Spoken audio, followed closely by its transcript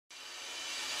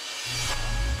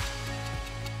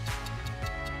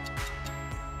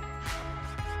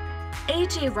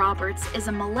A.J. Roberts is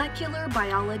a molecular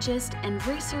biologist and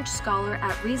research scholar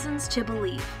at Reasons to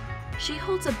Believe. She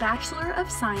holds a Bachelor of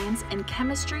Science in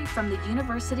Chemistry from the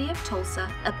University of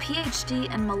Tulsa, a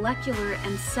PhD in Molecular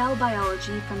and Cell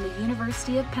Biology from the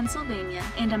University of Pennsylvania,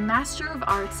 and a Master of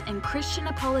Arts in Christian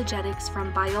Apologetics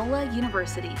from Biola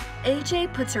University.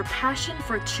 AJ puts her passion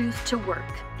for truth to work,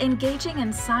 engaging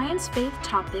in science-faith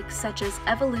topics such as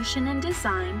evolution and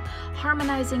design,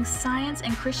 harmonizing science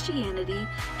and Christianity,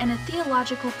 and a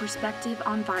theological perspective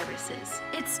on viruses.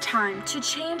 It's time to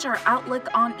change our outlook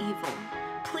on evil.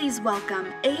 Please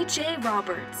welcome A.J.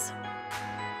 Roberts.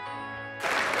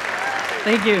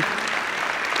 Thank you.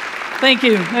 Thank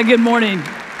you, and good morning.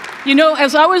 You know,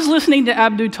 as I was listening to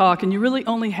Abdu talk, and you really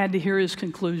only had to hear his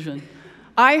conclusion,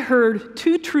 I heard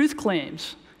two truth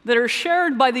claims that are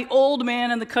shared by the old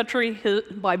man in the country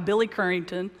by Billy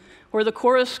Currington, where the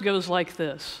chorus goes like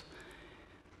this: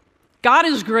 God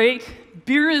is great,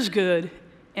 beer is good,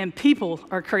 and people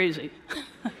are crazy.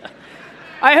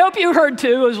 I hope you heard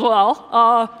too as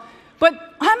well.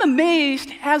 But I'm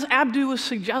amazed, as Abdu was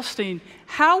suggesting,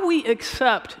 how we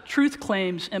accept truth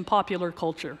claims in popular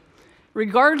culture,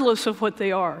 regardless of what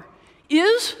they are.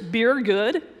 Is beer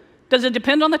good? Does it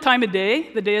depend on the time of day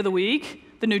of the week,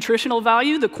 the nutritional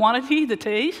value, the quantity, the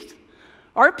taste?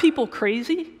 Are people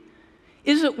crazy?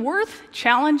 Is it worth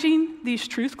challenging these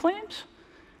truth claims?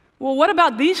 Well, what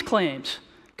about these claims?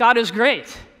 God is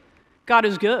great. God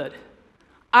is good.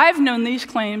 I've known these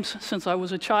claims since I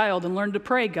was a child and learned to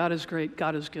pray, God is great,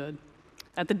 God is good,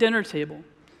 at the dinner table.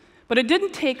 But it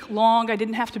didn't take long. I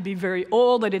didn't have to be very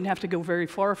old. I didn't have to go very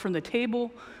far from the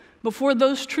table before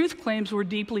those truth claims were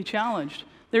deeply challenged.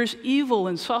 There's evil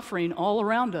and suffering all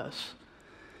around us.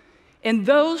 And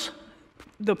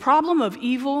the problem of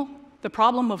evil, the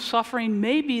problem of suffering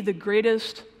may be the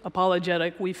greatest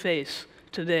apologetic we face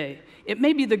today. It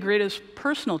may be the greatest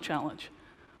personal challenge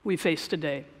we face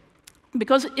today.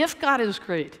 Because if God is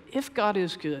great, if God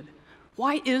is good,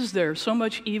 why is there so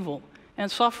much evil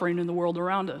and suffering in the world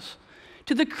around us?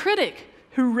 To the critic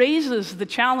who raises the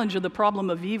challenge of the problem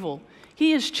of evil,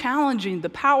 he is challenging the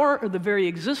power or the very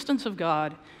existence of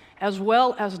God, as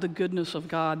well as the goodness of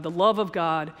God, the love of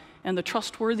God, and the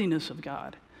trustworthiness of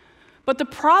God. But the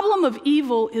problem of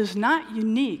evil is not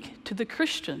unique to the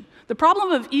Christian. The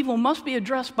problem of evil must be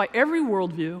addressed by every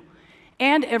worldview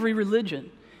and every religion.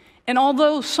 And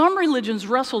although some religions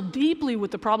wrestle deeply with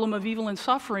the problem of evil and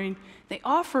suffering, they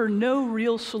offer no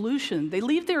real solution. They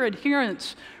leave their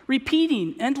adherents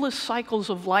repeating endless cycles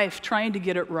of life trying to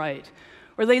get it right,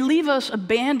 or they leave us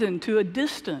abandoned to a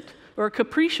distant or a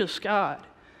capricious God.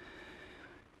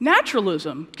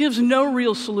 Naturalism gives no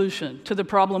real solution to the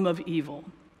problem of evil.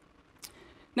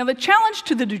 Now, the challenge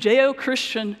to the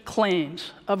Judeo-Christian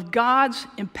claims of God's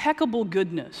impeccable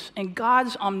goodness and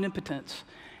God's omnipotence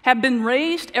have been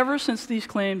raised ever since these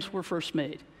claims were first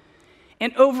made.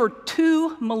 And over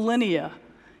 2 millennia,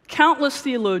 countless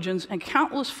theologians and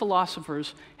countless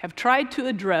philosophers have tried to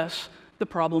address the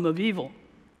problem of evil.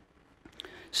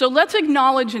 So let's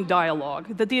acknowledge in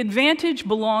dialogue that the advantage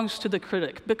belongs to the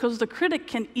critic, because the critic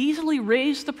can easily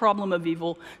raise the problem of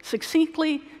evil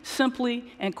succinctly,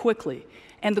 simply, and quickly.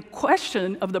 And the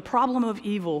question of the problem of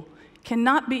evil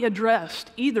cannot be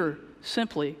addressed either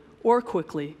simply or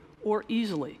quickly or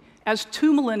easily, as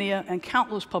 2 millennia and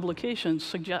countless publications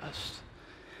suggest.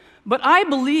 But I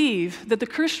believe that the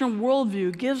Christian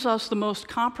worldview gives us the most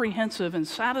comprehensive and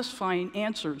satisfying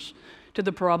answers to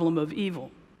the problem of evil.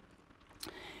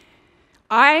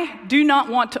 I do not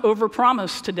want to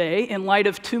overpromise today, in light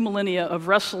of 2 millennia of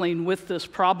wrestling with this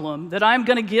problem, that I'm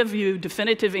going to give you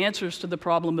definitive answers to the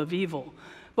problem of evil.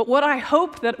 But what I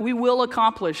hope that we will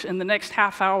accomplish in the next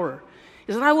half hour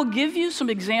is that I will give you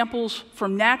some examples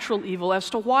from natural evil as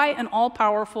to why an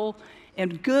all-powerful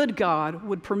and good God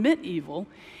would permit evil.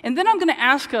 And then I'm going to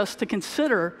ask us to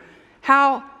consider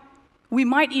how we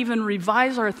might even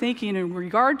revise our thinking in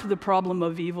regard to the problem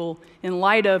of evil in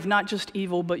light of not just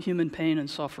evil, but human pain and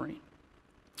suffering.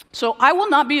 So I will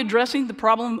not be addressing the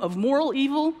problem of moral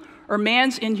evil or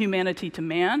man's inhumanity to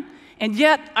man, and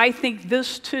yet I think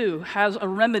this too has a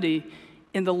remedy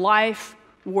in the life,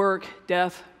 work,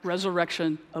 death,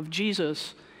 resurrection of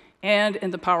Jesus, and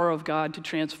in the power of God to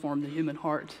transform the human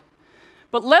heart.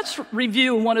 But let's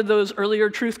review one of those earlier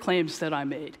truth claims that I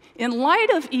made. In light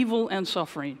of evil and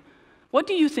suffering, what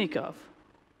do you think of?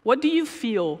 What do you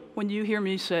feel when you hear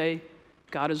me say,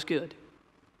 God is good?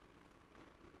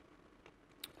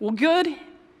 Well, good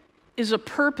is a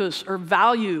purpose or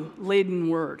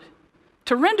value-laden word.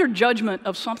 To render judgment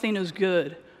of something as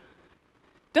good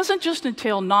doesn't just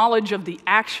entail knowledge of the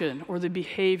action or the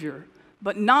behavior,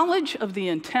 but knowledge of the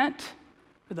intent,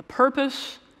 or the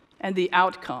purpose, and the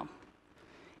outcome.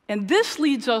 And this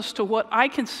leads us to what I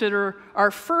consider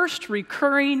our first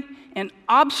recurring and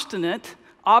obstinate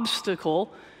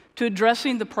obstacle to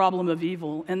addressing the problem of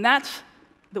evil, and that's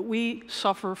that we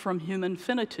suffer from human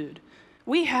finitude.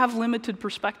 We have limited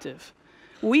perspective.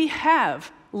 We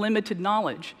have limited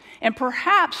knowledge. And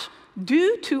perhaps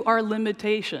due to our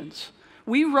limitations,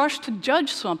 we rush to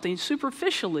judge something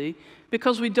superficially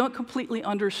because we don't completely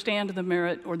understand the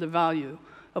merit or the value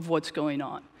of what's going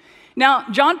on. Now,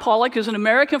 John Pollock is an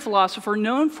American philosopher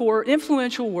known for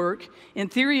influential work in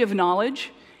theory of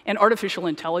knowledge and artificial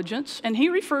intelligence, and he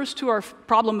refers to our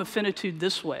problem of finitude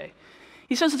this way.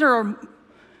 He says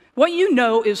what you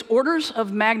know is orders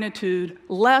of magnitude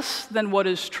less than what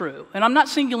is true. And I'm not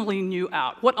singling you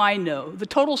out. What I know, the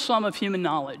total sum of human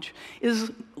knowledge,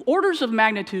 is orders of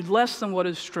magnitude less than what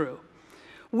is true.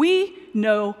 We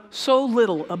know so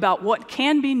little about what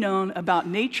can be known about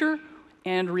nature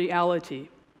and reality.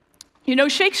 You know,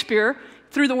 Shakespeare,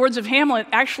 through the words of Hamlet,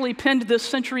 actually penned this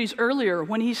centuries earlier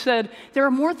when he said, "There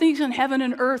are more things in heaven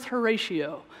and earth,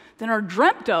 Horatio, than are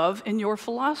dreamt of in your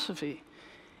philosophy."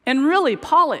 And really,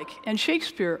 Pollock and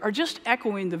Shakespeare are just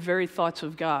echoing the very thoughts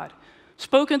of God,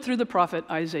 spoken through the prophet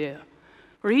Isaiah,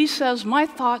 where he says, "My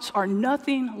thoughts are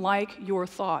nothing like your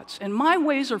thoughts, and my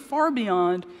ways are far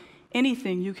beyond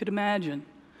anything you could imagine.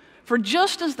 For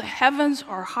just as the heavens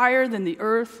are higher than the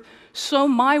earth, so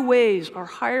my ways are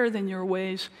higher than your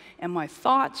ways, and my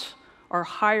thoughts are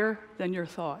higher than your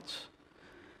thoughts."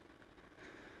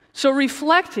 So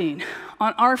reflecting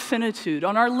on our finitude,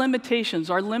 on our limitations,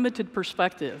 our limited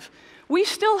perspective, we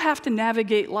still have to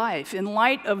navigate life in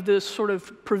light of this sort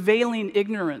of prevailing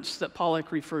ignorance that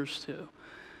Pollock refers to.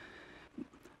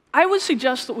 I would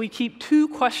suggest that we keep two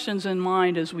questions in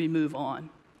mind as we move on.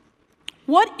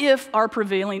 What if our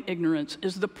prevailing ignorance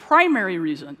is the primary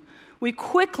reason we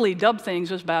quickly dub things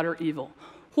as bad or evil?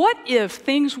 What if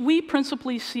things we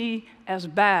principally see as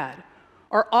bad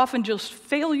are often just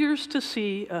failures to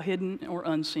see a hidden or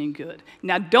unseen good?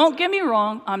 Now, don't get me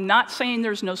wrong, I'm not saying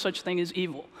there's no such thing as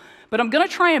evil, but I'm going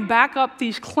to try and back up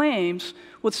these claims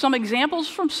with some examples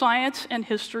from science and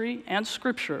history and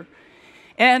scripture.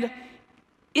 And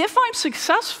if I'm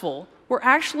successful, we're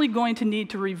actually going to need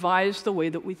to revise the way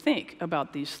that we think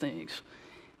about these things.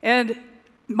 And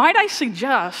might I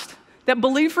suggest that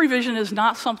belief revision is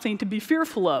not something to be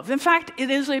fearful of. In fact, it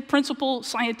is a principal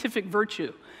scientific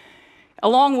virtue,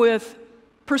 along with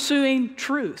pursuing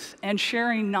truth and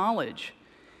sharing knowledge.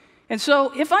 And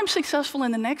so if I'm successful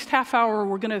in the next half hour,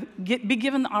 we're going to be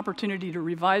given the opportunity to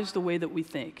revise the way that we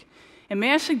think. And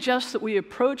may I suggest that we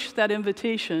approach that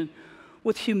invitation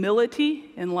with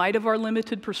humility in light of our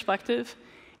limited perspective,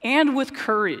 and with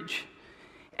courage,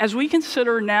 as we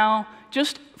consider now,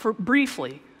 just for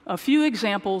briefly, a few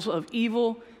examples of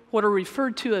evil, what are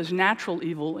referred to as natural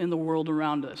evil in the world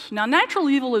around us. Now, natural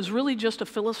evil is really just a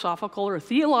philosophical or a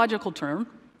theological term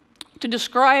to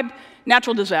describe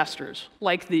natural disasters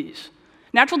like these.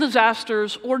 Natural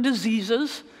disasters or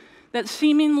diseases that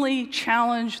seemingly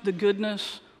challenge the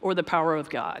goodness or the power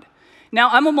of God. Now,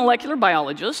 I'm a molecular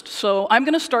biologist, so I'm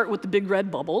going to start with the big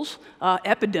red bubbles,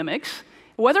 epidemics.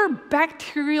 Whether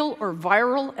bacterial or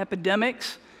viral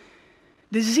epidemics,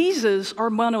 diseases are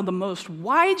one of the most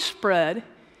widespread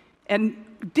and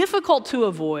difficult to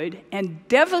avoid and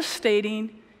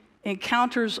devastating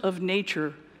encounters of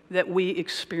nature that we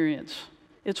experience.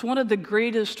 It's one of the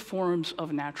greatest forms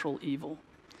of natural evil.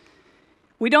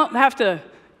 We don't have to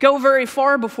go very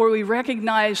far before we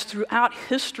recognize throughout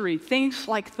history things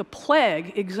like the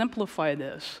plague exemplify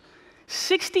this.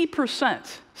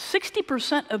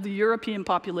 60% of the European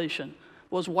population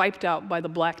was wiped out by the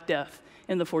Black Death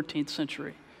in the 14th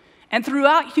century. And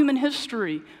throughout human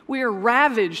history, we are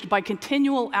ravaged by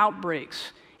continual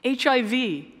outbreaks.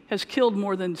 HIV has killed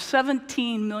more than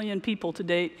 17 million people to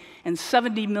date, and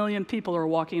 70 million people are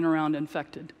walking around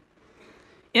infected.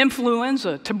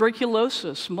 Influenza,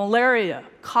 tuberculosis, malaria,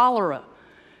 cholera.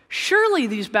 Surely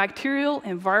these bacterial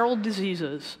and viral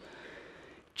diseases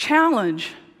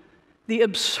challenge the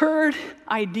absurd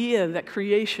idea that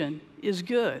creation is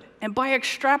good. And by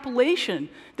extrapolation,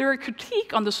 they're a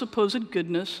critique on the supposed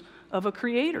goodness of a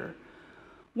creator.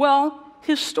 Well,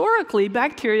 historically,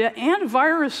 bacteria and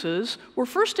viruses were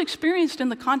first experienced in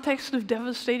the context of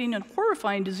devastating and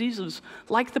horrifying diseases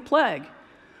like the plague.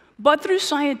 But through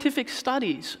scientific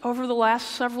studies over the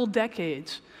last several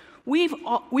decades,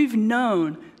 we've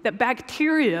known that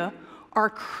bacteria are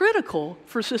critical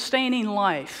for sustaining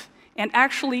life, and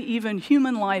actually even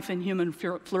human life and human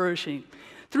flourishing.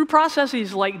 Through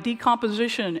processes like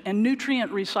decomposition and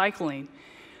nutrient recycling,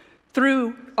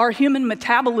 through our human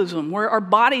metabolism, where our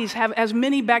bodies have as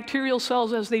many bacterial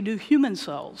cells as they do human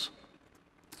cells.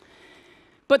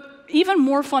 But even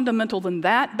more fundamental than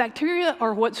that, bacteria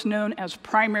are what's known as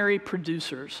primary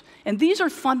producers. And these are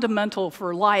fundamental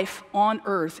for life on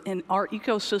Earth in our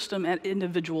ecosystem at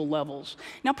individual levels.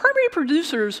 Now, primary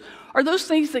producers are those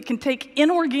things that can take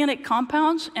inorganic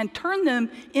compounds and turn them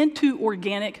into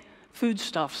organic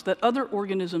foodstuffs that other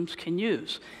organisms can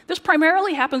use. This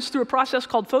primarily happens through a process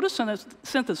called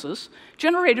photosynthesis,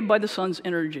 generated by the sun's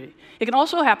energy. It can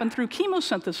also happen through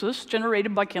chemosynthesis,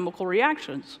 generated by chemical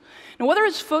reactions. Now, whether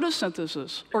it's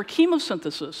photosynthesis or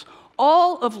chemosynthesis,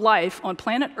 all of life on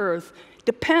planet Earth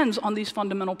depends on these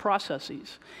fundamental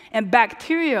processes. And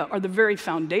bacteria are the very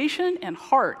foundation and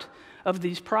heart of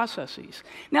these processes.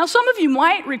 Now, some of you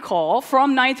might recall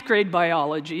from 9th grade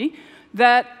biology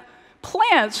that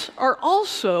plants are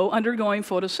also undergoing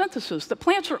photosynthesis, that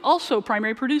plants are also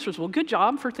primary producers. Well, good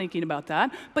job for thinking about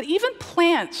that. But even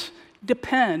plants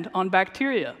depend on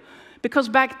bacteria, because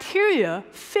bacteria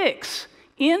fix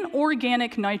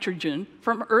inorganic nitrogen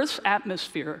from Earth's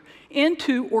atmosphere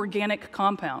into organic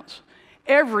compounds.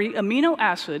 Every amino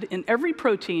acid in every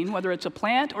protein, whether it's a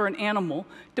plant or an animal,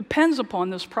 depends upon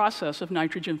this process of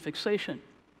nitrogen fixation.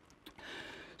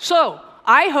 So,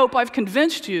 I hope I've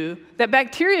convinced you that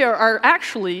bacteria are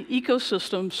actually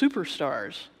ecosystem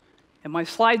superstars. And my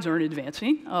slides aren't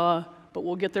advancing, but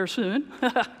we'll get there soon.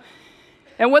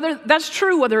 And whether that's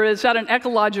true, whether it's at an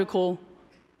ecological,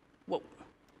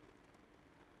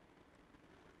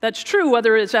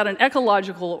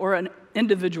 or an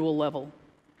individual level.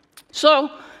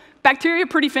 So, bacteria,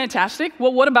 pretty fantastic.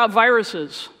 Well, what about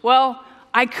viruses? Well,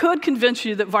 I could convince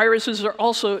you that viruses are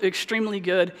also extremely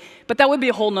good, but that would be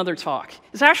a whole nother talk.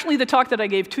 It's actually the talk that I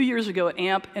gave 2 years ago at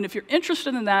AMP, and if you're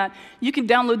interested in that, you can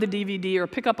download the DVD or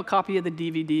pick up a copy of the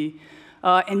DVD,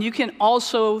 and you can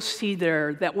also see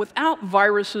there that without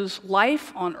viruses,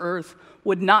 life on Earth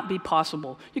would not be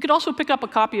possible. You could also pick up a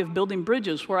copy of Building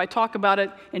Bridges, where I talk about it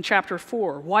in chapter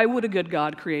 4. Why would a good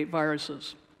God create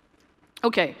viruses?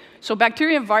 Okay, so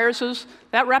bacteria and viruses,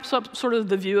 that wraps up sort of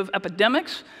the view of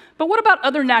epidemics. But what about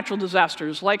other natural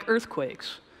disasters like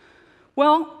earthquakes?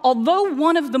 Well, although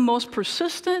one of the most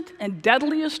persistent and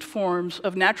deadliest forms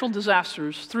of natural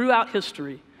disasters throughout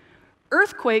history,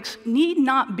 earthquakes need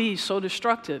not be so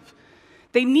destructive.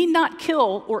 They need not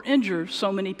kill or injure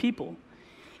so many people.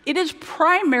 It is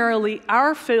primarily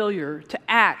our failure to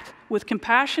act with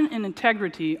compassion and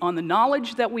integrity on the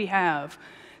knowledge that we have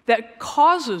that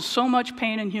causes so much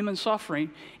pain and human suffering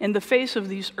in the face of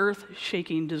these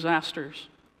earth-shaking disasters.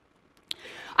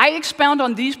 I expound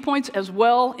on these points as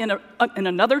well in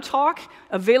another talk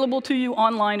available to you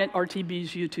online at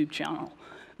RTB's YouTube channel.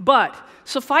 But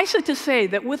suffice it to say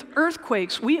that with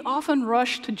earthquakes, we often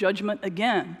rush to judgment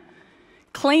again,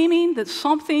 claiming that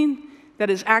something that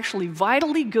is actually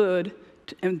vitally good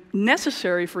and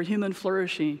necessary for human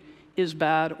flourishing is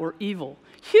bad or evil.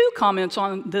 Hugh comments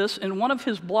on this in one of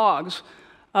his blogs,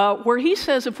 where he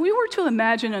says if we were to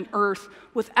imagine an Earth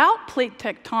without plate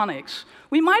tectonics,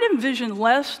 we might envision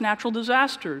less natural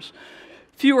disasters.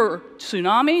 Fewer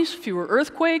tsunamis, fewer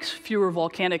earthquakes, fewer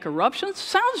volcanic eruptions.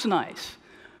 Sounds nice,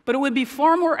 but it would be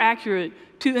far more accurate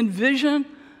to envision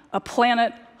a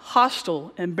planet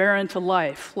hostile and barren to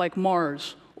life, like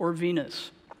Mars or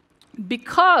Venus.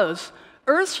 Because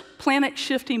Earth's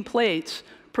planet-shifting plates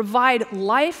provide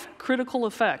life-critical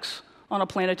effects on a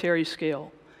planetary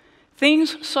scale.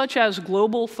 Things such as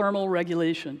global thermal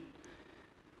regulation,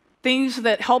 things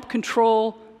that help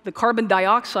control the carbon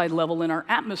dioxide level in our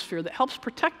atmosphere that helps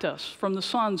protect us from the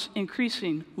sun's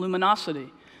increasing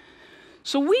luminosity.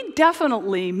 So we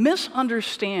definitely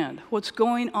misunderstand what's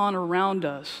going on around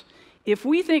us if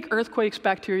we think earthquakes,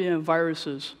 bacteria, and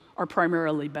viruses are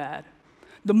primarily bad.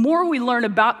 The more we learn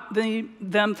about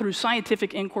them through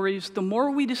scientific inquiries, the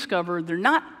more we discover they're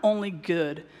not only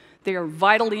good, they are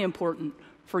vitally important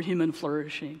for human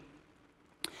flourishing.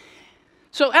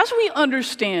 So as we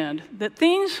understand that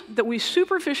things that we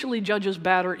superficially judge as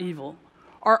bad or evil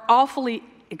are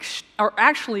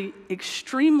actually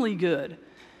extremely good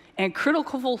and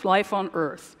critical for life on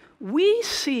Earth, we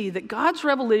see that God's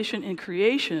revelation in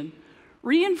creation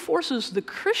reinforces the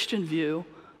Christian view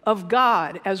of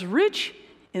God as rich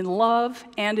in love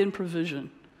and in provision.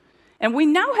 And we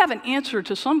now have an answer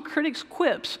to some critics'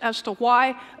 quips as to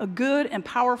why a good and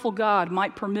powerful God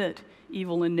might permit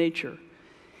evil in nature.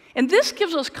 And this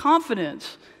gives us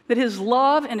confidence that his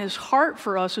love and his heart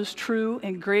for us is true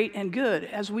and great and good,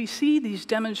 as we see these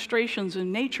demonstrations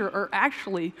in nature are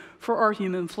actually for our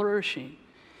human flourishing.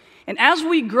 And as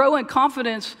we grow in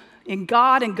confidence in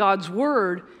God and God's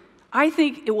word, I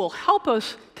think it will help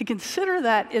us to consider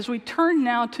that as we turn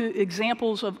now to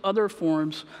examples of other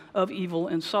forms of evil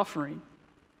and suffering.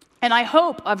 And I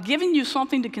hope I've given you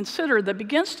something to consider that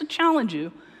begins to challenge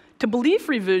you to belief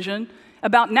revision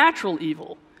about natural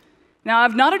evil. Now,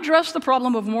 I've not addressed the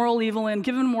problem of moral evil, and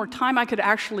given more time, I could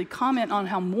actually comment on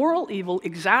how moral evil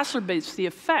exacerbates the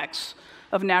effects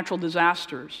of natural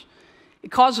disasters.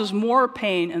 It causes more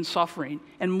pain and suffering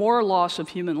and more loss of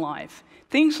human life.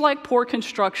 Things like poor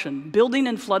construction, building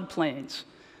in floodplains,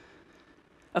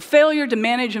 a failure to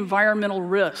manage environmental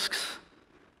risks,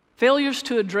 failures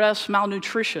to address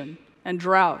malnutrition and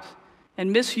drought,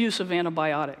 and misuse of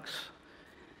antibiotics.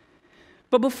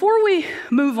 But before we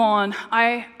move on,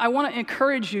 I want to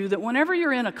encourage you that whenever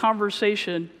you're in a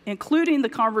conversation, including the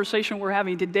conversation we're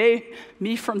having today,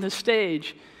 me from the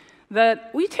stage,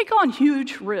 that we take on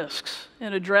huge risks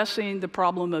in addressing the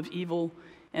problem of evil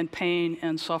and pain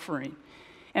and suffering.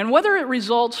 And whether it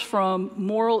results from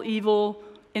moral evil,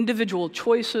 individual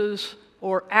choices,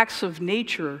 or acts of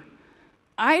nature,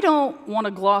 I don't want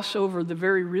to gloss over the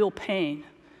very real pain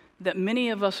that many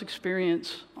of us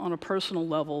experience on a personal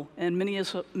level, and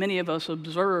many of us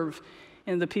observe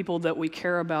in the people that we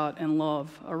care about and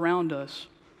love around us.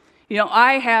 You know,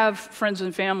 I have friends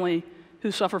and family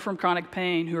who suffer from chronic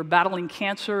pain, who are battling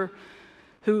cancer,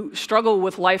 who struggle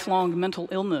with lifelong mental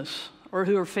illness, or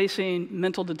who are facing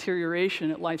mental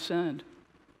deterioration at life's end.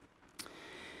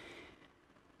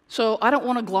 So I don't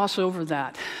want to gloss over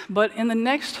that, but in the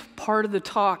next part of the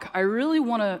talk, I really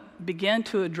want to begin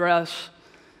to address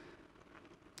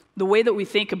the way that we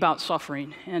think about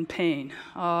suffering and pain.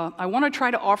 I want to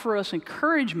try to offer us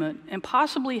encouragement and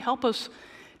possibly help us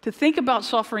to think about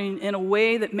suffering in a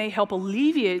way that may help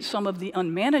alleviate some of the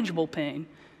unmanageable pain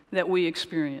that we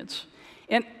experience.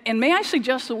 And may I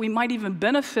suggest that we might even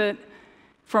benefit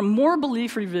from more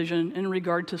belief revision in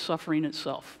regard to suffering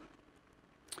itself.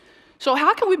 So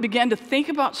how can we begin to think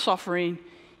about suffering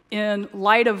in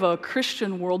light of a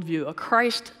Christian worldview, a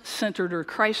Christ-centered or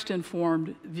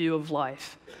Christ-informed view of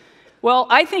life? Well,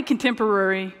 I think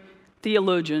contemporary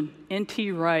theologian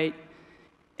N.T. Wright,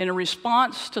 in a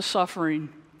response to suffering,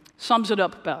 sums it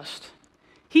up best.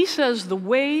 He says the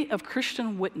way of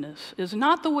Christian witness is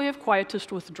not the way of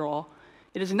quietist withdrawal.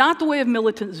 It is not the way of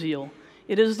militant zeal.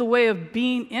 It is the way of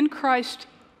being in Christ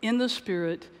in the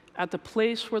Spirit at the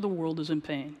place where the world is in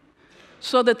pain,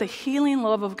 so that the healing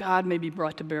love of God may be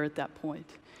brought to bear at that point.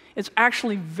 It's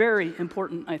actually very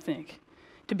important, I think,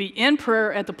 to be in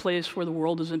prayer at the place where the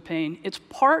world is in pain. It's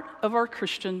part of our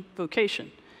Christian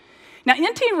vocation. Now,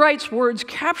 N.T. Wright's words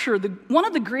capture one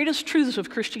of the greatest truths of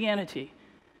Christianity.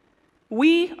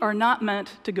 We are not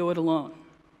meant to go it alone.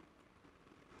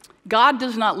 God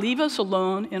does not leave us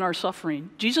alone in our suffering.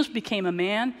 Jesus became a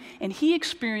man, and he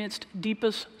experienced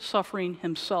deepest suffering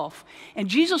himself. And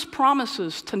Jesus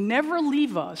promises to never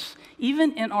leave us,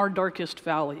 even in our darkest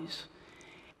valleys.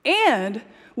 And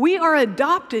we are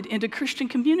adopted into Christian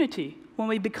community when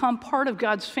we become part of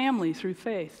God's family through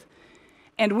faith.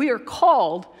 And we are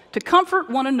called to comfort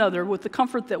one another with the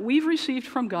comfort that we've received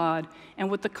from God and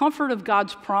with the comfort of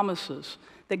God's promises,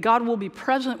 that God will be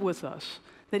present with us,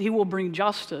 that he will bring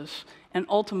justice and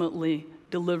ultimately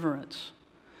deliverance.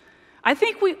 I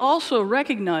think we also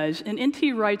recognize in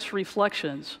N.T. Wright's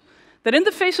reflections that in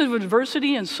the face of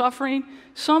adversity and suffering,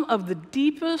 some of the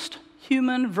deepest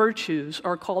human virtues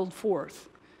are called forth: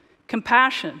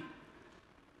 compassion,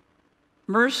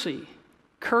 mercy,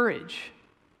 courage,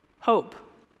 hope.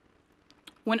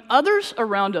 When others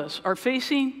around us are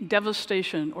facing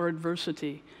devastation or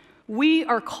adversity, we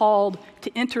are called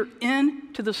to enter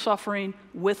into the suffering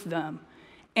with them.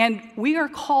 And we are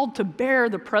called to bear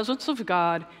the presence of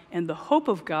God and the hope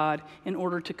of God in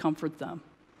order to comfort them.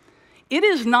 It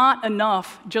is not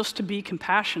enough just to be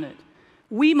compassionate.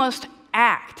 We must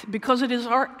act, because it is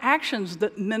our actions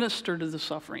that minister to the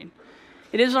suffering.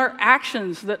 It is our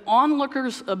actions that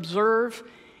onlookers observe,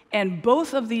 and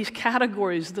both of these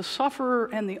categories, the sufferer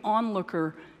and the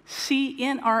onlooker, see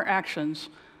in our actions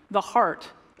the heart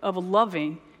of a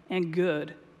loving and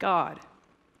good God.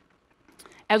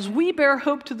 As we bear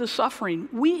hope to the suffering,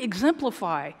 we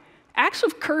exemplify acts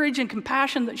of courage and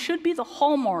compassion that should be the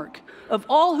hallmark of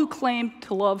all who claim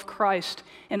to love Christ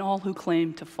and all who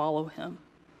claim to follow him.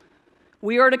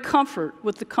 We are to comfort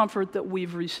with the comfort that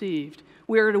we've received.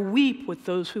 We are to weep with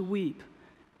those who weep.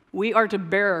 We are to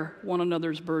bear one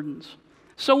another's burdens.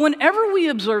 So whenever we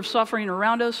observe suffering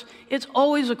around us, it's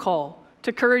always a call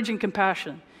to courage and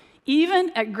compassion,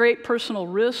 even at great personal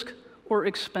risk or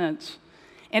expense.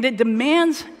 And it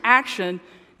demands action,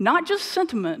 not just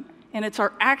sentiment, and it's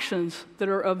our actions that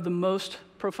are of the most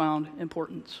profound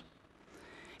importance.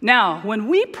 Now, when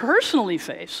we personally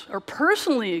face or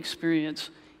personally experience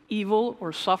evil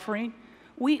or suffering,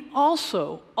 we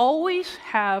also always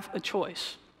have a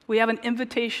choice. We have an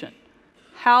invitation.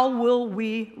 How will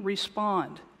we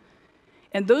respond?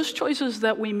 And those choices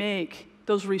that we make,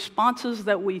 those responses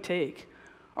that we take,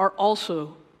 are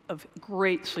also of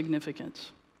great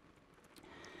significance.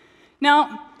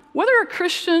 Now, whether a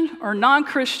Christian or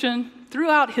non-Christian,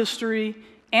 throughout history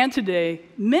and today,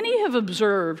 many have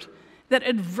observed that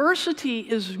adversity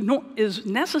is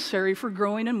necessary for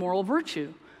growing in moral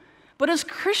virtue. But as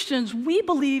Christians, we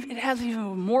believe it has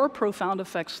even more profound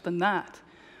effects than that.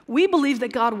 We believe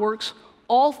that God works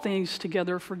all things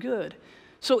together for good.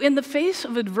 So in the face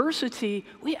of adversity,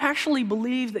 we actually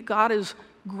believe that God is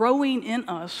growing in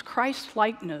us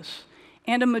Christ-likeness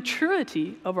and a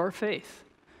maturity of our faith.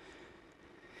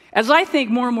 As I think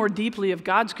more and more deeply of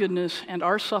God's goodness and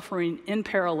our suffering in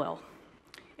parallel,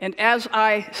 and as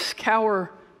I scour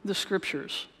the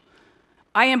scriptures,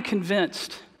 I am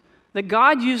convinced that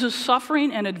God uses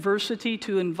suffering and adversity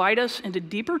to invite us into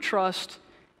deeper trust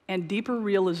and deeper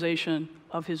realization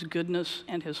of his goodness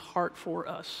and his heart for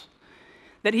us.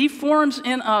 That he forms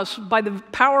in us by the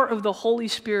power of the Holy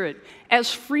Spirit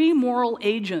as free moral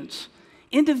agents,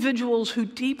 individuals who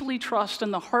deeply trust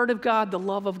in the heart of God, the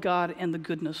love of God, and the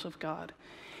goodness of God.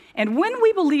 And when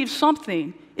we believe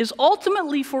something is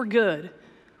ultimately for good,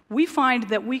 we find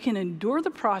that we can endure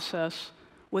the process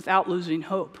without losing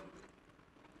hope.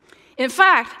 In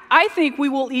fact, I think we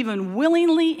will even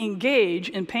willingly engage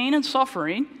in pain and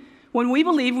suffering when we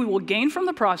believe we will gain from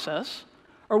the process,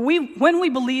 or when we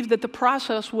believe that the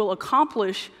process will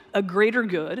accomplish a greater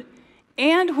good,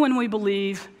 and when we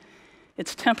believe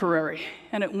it's temporary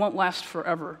and it won't last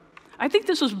forever. I think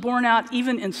this is borne out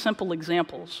even in simple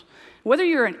examples. Whether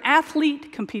you're an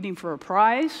athlete competing for a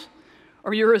prize,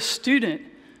 or you're a student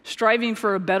striving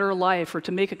for a better life or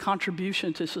to make a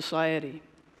contribution to society.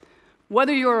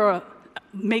 Whether you're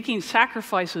making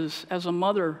sacrifices as a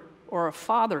mother or a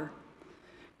father,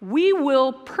 we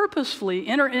will purposefully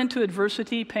enter into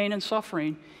adversity, pain, and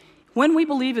suffering when we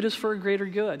believe it is for a greater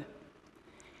good.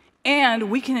 And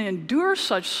we can endure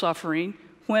such suffering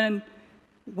when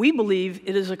we believe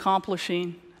it is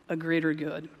accomplishing a greater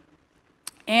good,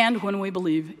 and when we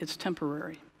believe it's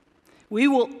temporary. We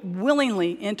will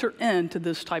willingly enter into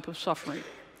this type of suffering.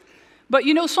 But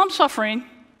you know, some suffering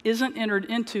isn't entered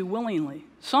into willingly.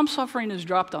 Some suffering is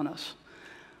dropped on us,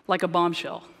 like a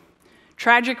bombshell.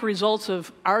 Tragic results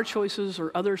of our choices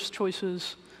or others'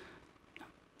 choices,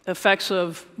 effects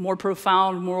of more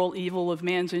profound moral evil of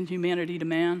man's inhumanity to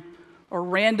man, or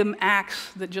random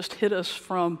acts that just hit us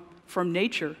from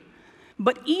nature.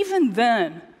 But even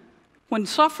then, when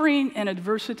suffering and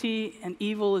adversity and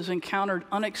evil is encountered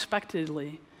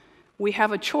unexpectedly, we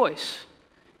have a choice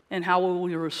in how we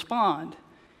will respond.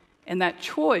 And that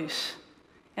choice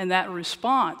and that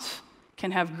response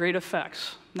can have great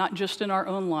effects, not just in our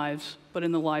own lives, but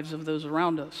in the lives of those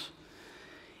around us.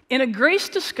 In A Grace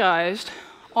Disguised,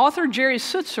 author Jerry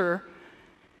Sittser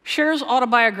shares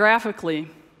autobiographically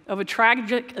of a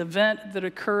tragic event that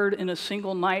occurred in a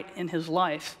single night in his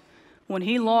life when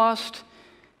he lost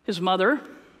his mother,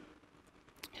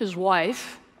 his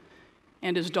wife,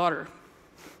 and his daughter.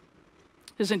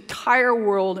 His entire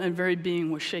world and very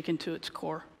being was shaken to its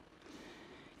core.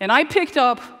 And I picked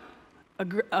up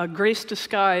A Grace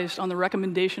Disguised on the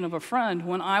recommendation of a friend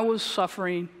when I was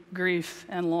suffering grief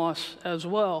and loss as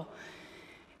well.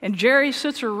 And Jerry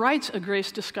Sittser writes A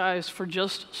Grace Disguised for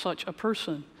just such a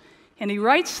person. And he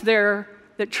writes there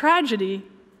that tragedy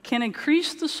can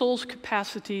increase the soul's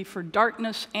capacity for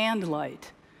darkness and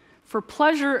light, for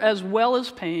pleasure as well as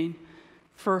pain,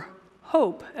 for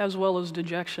hope as well as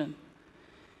dejection.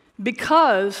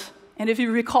 Because, and if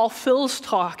you recall Phil's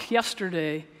talk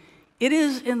yesterday, it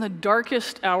is in the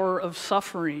darkest hour of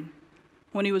suffering,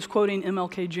 when he was quoting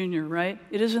MLK Jr., right?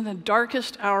 It is in the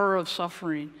darkest hour of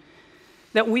suffering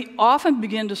that we often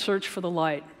begin to search for the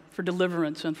light, for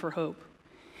deliverance, and for hope.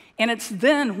 And it's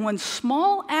then when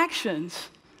small actions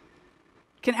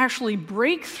can actually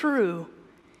break through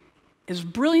as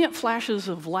brilliant flashes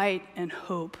of light and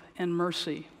hope and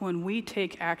mercy when we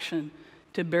take action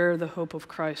to bear the hope of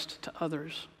Christ to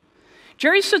others.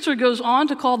 Jerry Sittser goes on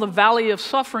to call the valley of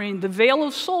suffering the vale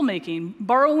of soul-making,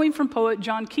 borrowing from poet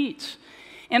John Keats,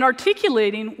 and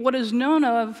articulating what is known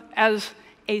of as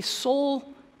a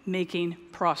soul-making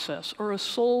process or a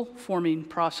soul-forming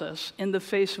process in the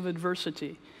face of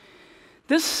adversity.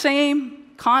 This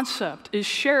same concept is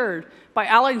shared by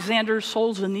Alexander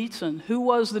Solzhenitsyn, who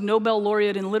was the Nobel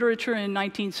laureate in literature in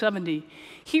 1970.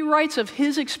 He writes of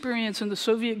his experience in the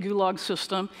Soviet Gulag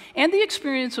system and the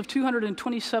experience of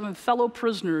 227 fellow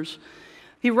prisoners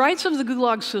He writes of the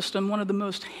Gulag system, one of the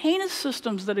most heinous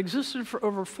systems that existed for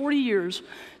over 40 years,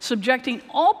 subjecting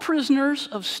all prisoners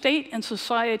of state and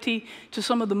society to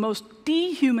some of the most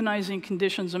dehumanizing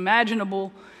conditions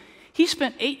imaginable. He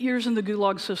spent 8 years in the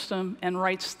Gulag system and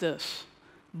writes this: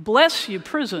 "Bless you,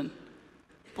 prison.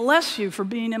 Bless you for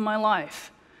being in my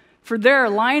life. For there,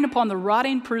 lying upon the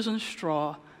rotting prison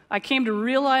straw, I came to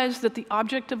realize that the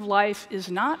object of life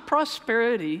is not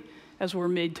prosperity, as we're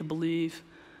made to believe,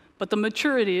 but the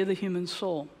maturity of the human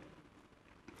soul."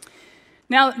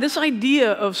 Now, this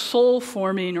idea of soul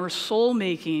forming or soul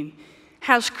making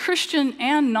has Christian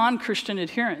and non-Christian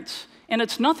adherents, and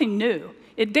it's nothing new.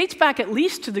 It dates back at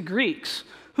least to the Greeks,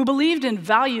 who believed in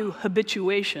value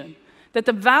habituation, that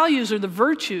the values or the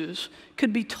virtues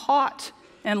could be taught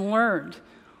and learned.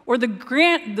 Or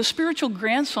the spiritual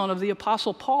grandson of the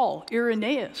Apostle Paul,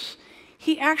 Irenaeus,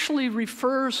 he actually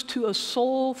refers to a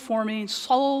soul-forming,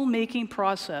 soul-making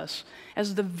process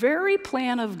as the very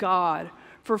plan of God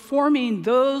for forming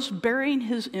those bearing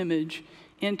his image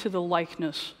into the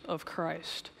likeness of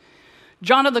Christ.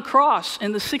 John of the Cross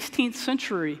in the 16th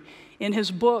century, in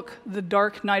his book, The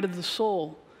Dark Night of the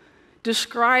Soul,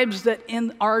 describes that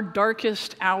in our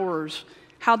darkest hours,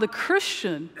 how the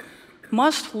Christian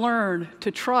must learn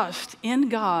to trust in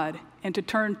God and to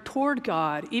turn toward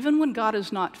God, even when God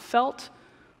is not felt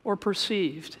or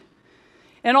perceived.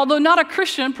 And although not a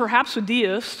Christian, perhaps a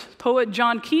deist, poet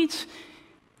John Keats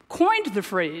coined the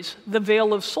phrase, the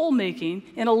veil of soul making,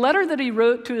 in a letter that he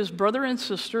wrote to his brother and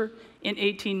sister in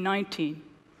 1819.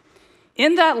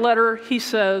 In that letter, he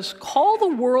says, "Call the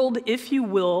world, if you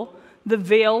will, the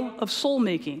veil of soul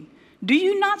making. Do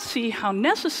you not see how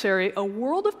necessary a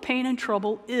world of pain and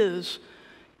trouble is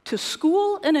to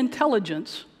school an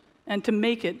intelligence and to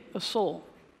make it a soul?"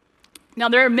 Now,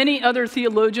 there are many other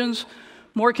theologians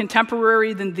more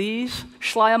contemporary than these: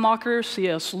 Schleiermacher,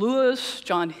 C.S. Lewis,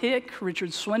 John Hick,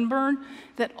 Richard Swinburne,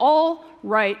 that all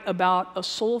write about a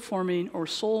soul-forming or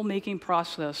soul-making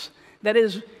process that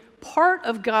is part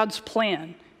of God's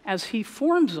plan as he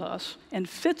forms us and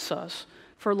fits us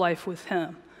for life with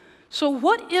him. So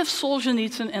what if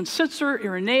Solzhenitsyn and Sitzer,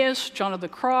 Irenaeus, John of the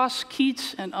Cross,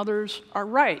 Keats, and others are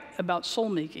right about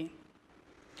soul-making?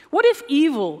 What if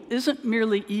evil isn't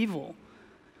merely evil,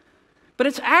 but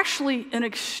it's actually an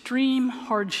extreme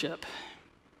hardship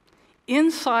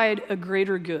inside a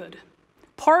greater good,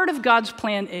 part of God's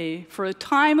plan A for a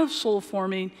time of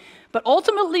soul-forming, but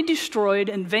ultimately destroyed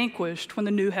and vanquished when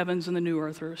the new heavens and the new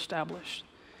earth are established?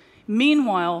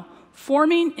 Meanwhile,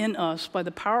 forming in us by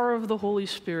the power of the Holy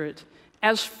Spirit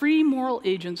as free moral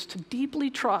agents to deeply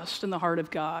trust in the heart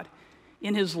of God,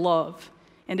 in his love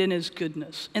and in his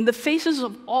goodness, in the faces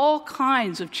of all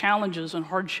kinds of challenges and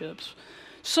hardships,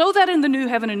 so that in the new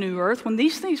heaven and new earth, when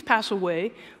these things pass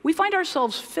away, we find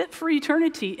ourselves fit for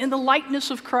eternity in the likeness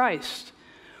of Christ,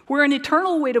 where an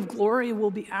eternal weight of glory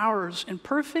will be ours in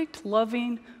perfect,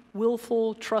 loving,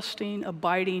 willful, trusting,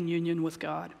 abiding union with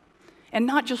God. And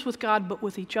not just with God, but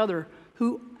with each other,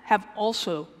 who have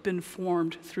also been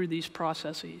formed through these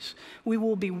processes. We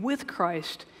will be with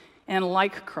Christ and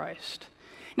like Christ.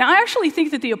 Now, I actually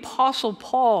think that the Apostle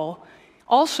Paul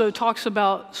also talks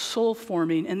about soul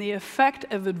forming and the effect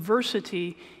of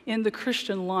adversity in the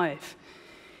Christian life.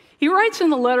 He writes in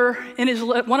the letter,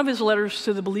 one of his letters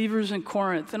to the believers in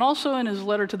Corinth, and also in his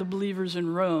letter to the believers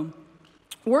in Rome,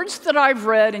 words that I've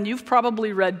read, and you've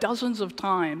probably read dozens of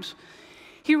times.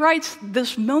 He writes,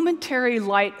 "This momentary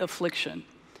light affliction."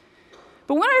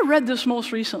 But when I read this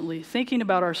most recently, thinking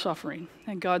about our suffering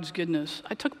and God's goodness,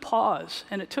 I took pause,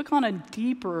 and it took on a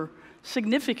deeper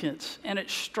significance, and it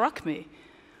struck me.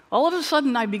 All of a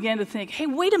sudden, I began to think, hey,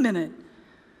 wait a minute.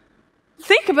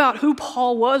 Think about who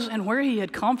Paul was and where he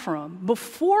had come from.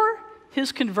 Before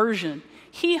his conversion,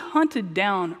 he hunted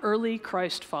down early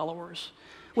Christ followers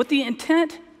with the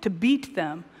intent to beat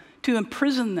them, to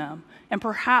imprison them, and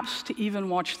perhaps to even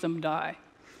watch them die.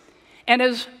 And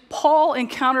as Paul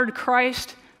encountered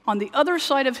Christ on the other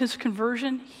side of his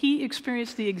conversion, he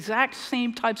experienced the exact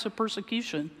same types of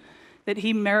persecution that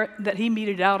he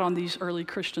meted out on these early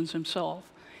Christians himself.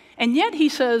 And yet he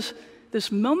says,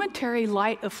 this momentary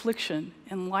light affliction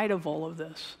in light of all of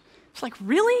this. It's like,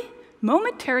 really?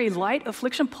 Momentary light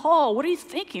affliction? Paul, what are you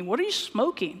thinking? What are you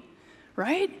smoking?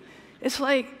 Right? It's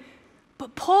like,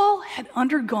 but Paul had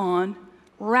undergone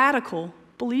radical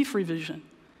belief revision.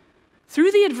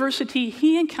 Through the adversity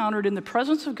he encountered in the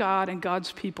presence of God and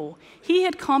God's people, he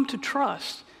had come to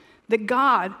trust that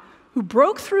God, who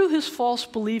broke through his false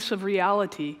beliefs of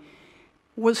reality,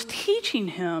 was teaching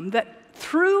him that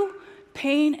through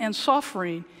pain and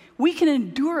suffering, we can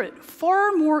endure it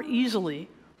far more easily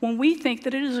when we think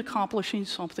that it is accomplishing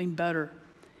something better.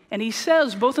 And he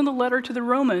says, both in the letter to the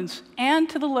Romans and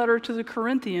to the letter to the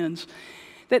Corinthians,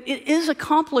 that it is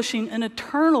accomplishing an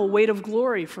eternal weight of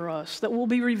glory for us that will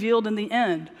be revealed in the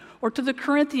end. Or to the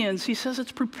Corinthians, he says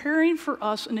it's preparing for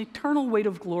us an eternal weight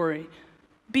of glory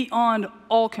beyond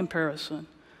all comparison.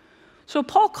 So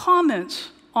Paul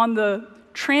comments on the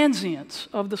transience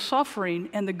of the suffering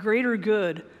and the greater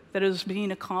good that is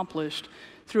being accomplished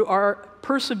through our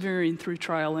persevering through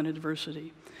trial and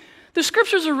adversity. The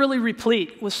scriptures are really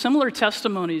replete with similar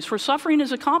testimonies where suffering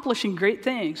is accomplishing great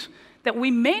things that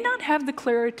we may not have the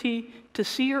clarity to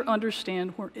see or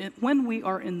understand when we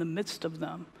are in the midst of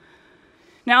them.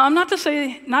 Now, I'm not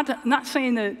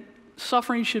saying that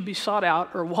suffering should be sought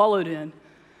out or wallowed in,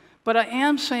 but I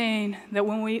am saying that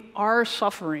when we are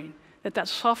suffering, that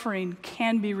suffering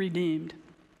can be redeemed.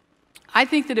 I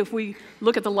think that if we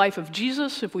look at the life of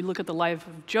Jesus, if we look at the life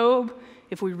of Job,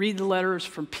 if we read the letters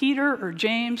from Peter or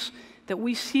James, that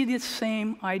we see the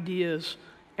same ideas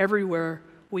everywhere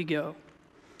we go.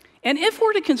 And if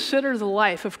we're to consider the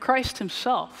life of Christ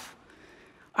himself,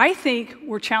 I think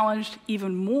we're challenged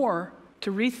even more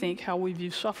to rethink how we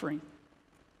view suffering.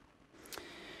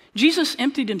 Jesus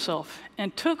emptied himself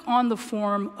and took on the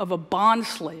form of a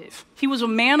bondslave. He was a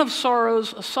man of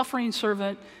sorrows, a suffering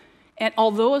servant, and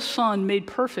although a son made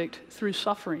perfect through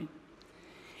suffering.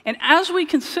 And as we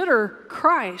consider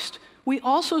Christ, we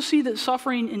also see that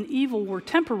suffering and evil were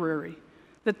temporary,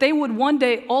 that they would one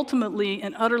day ultimately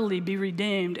and utterly be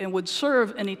redeemed and would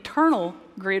serve an eternal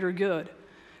greater good.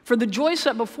 For the joy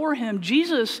set before him,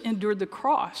 Jesus endured the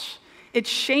cross, its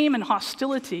shame and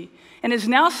hostility, and is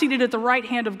now seated at the right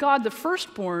hand of God, the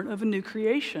firstborn of a new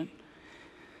creation.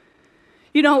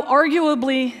 You know,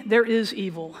 arguably, there is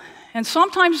evil. And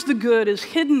sometimes the good is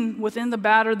hidden within the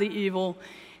bad or the evil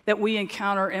that we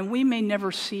encounter, and we may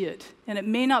never see it, and it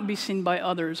may not be seen by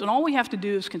others. And all we have to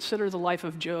do is consider the life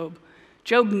of Job.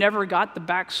 Job never got the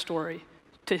backstory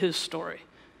to his story.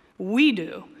 We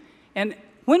do. And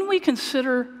when we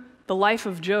consider the life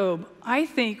of Job, I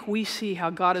think we see how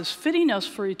God is fitting us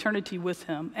for eternity with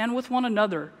him and with one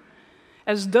another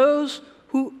as those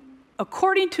who,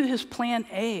 according to his plan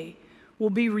A, will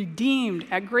be redeemed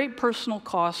at great personal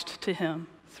cost to him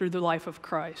through the life of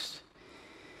Christ.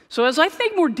 So as I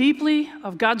think more deeply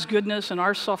of God's goodness and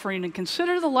our suffering and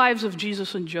consider the lives of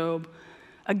Jesus and Job,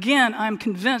 again, I'm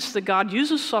convinced that God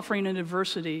uses suffering and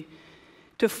adversity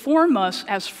to form us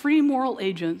as free moral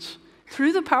agents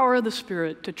through the power of the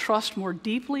Spirit to trust more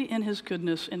deeply in his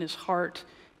goodness, in his heart,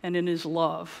 and in his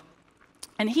love.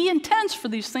 And he intends for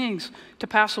these things to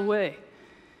pass away.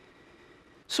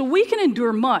 So we can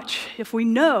endure much if we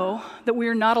know that we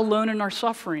are not alone in our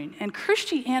suffering. And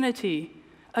Christianity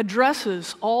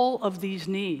addresses all of these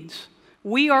needs.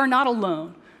 We are not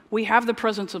alone. We have the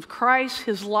presence of Christ,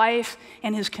 his life,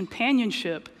 and his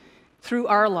companionship through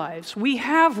our lives. We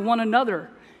have one another,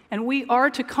 and we are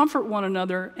to comfort one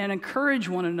another and encourage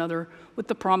one another with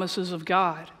the promises of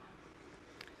God.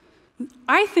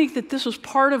 I think that this is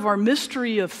part of our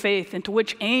mystery of faith into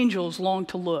which angels long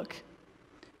to look.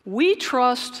 We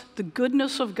trust the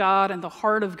goodness of God and the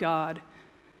heart of God,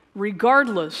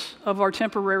 regardless of our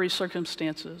temporary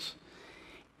circumstances.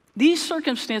 These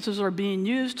circumstances are being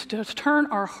used to turn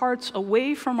our hearts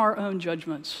away from our own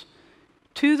judgments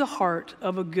to the heart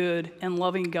of a good and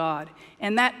loving God.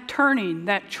 And that turning,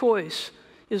 that choice,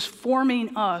 is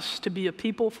forming us to be a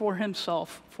people for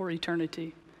himself for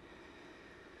eternity.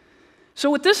 So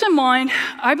with this in mind,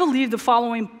 I believe the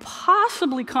following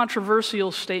possibly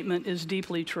controversial statement is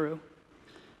deeply true.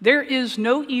 There is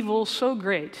no evil so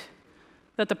great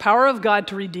that the power of God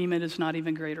to redeem it is not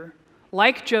even greater.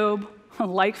 Like Job,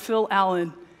 like Phil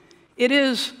Allen, it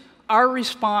is our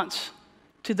response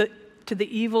to the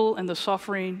evil and the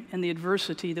suffering and the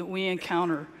adversity that we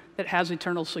encounter that has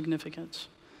eternal significance.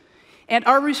 And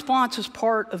our response is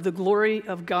part of the glory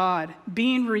of God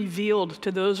being revealed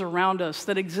to those around us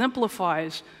that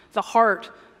exemplifies the heart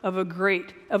of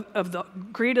the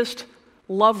greatest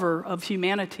lover of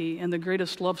humanity and the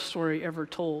greatest love story ever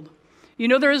told. You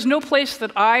know, there is no place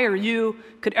that I or you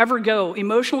could ever go,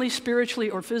 emotionally, spiritually,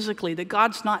 or physically, that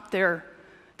God's not there,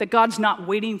 that God's not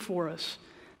waiting for us,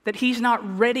 that he's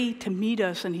not ready to meet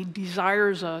us, and he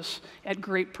desires us at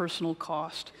great personal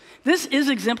cost. This is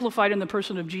exemplified in the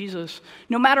person of Jesus.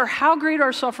 No matter how great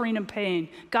our suffering and pain,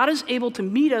 God is able to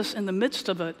meet us in the midst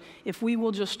of it if we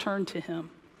will just turn to him.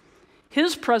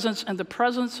 His presence and the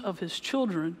presence of his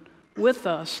children with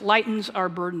us lightens our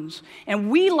burdens. And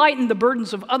we lighten the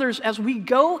burdens of others as we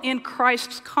go in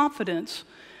Christ's confidence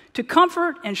to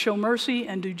comfort and show mercy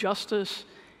and do justice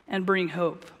and bring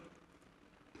hope.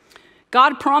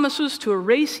 God promises to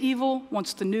erase evil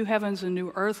once the new heavens and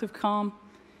new earth have come.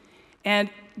 And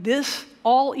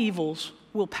all evils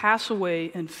will pass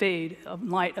away and fade in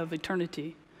light of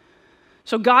eternity.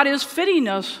 So God is fitting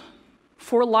us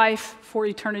for life, for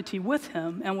eternity with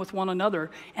him and with one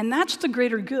another. And that's the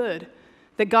greater good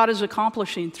that God is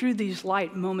accomplishing through these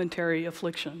light momentary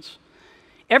afflictions.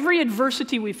 Every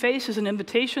adversity we face is an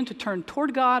invitation to turn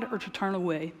toward God or to turn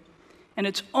away. And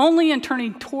it's only in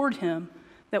turning toward him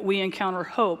that we encounter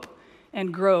hope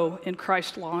and grow in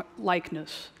Christ's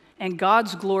likeness. And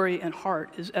God's glory and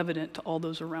heart is evident to all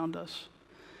those around us.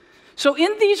 So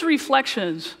in these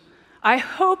reflections, I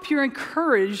hope you're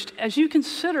encouraged as you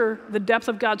consider the depth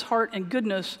of God's heart and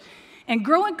goodness and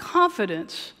grow in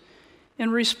confidence in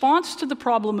response to the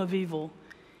problem of evil,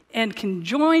 and can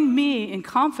join me in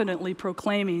confidently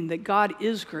proclaiming that God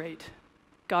is great,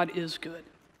 God is good.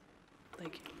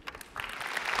 Thank you.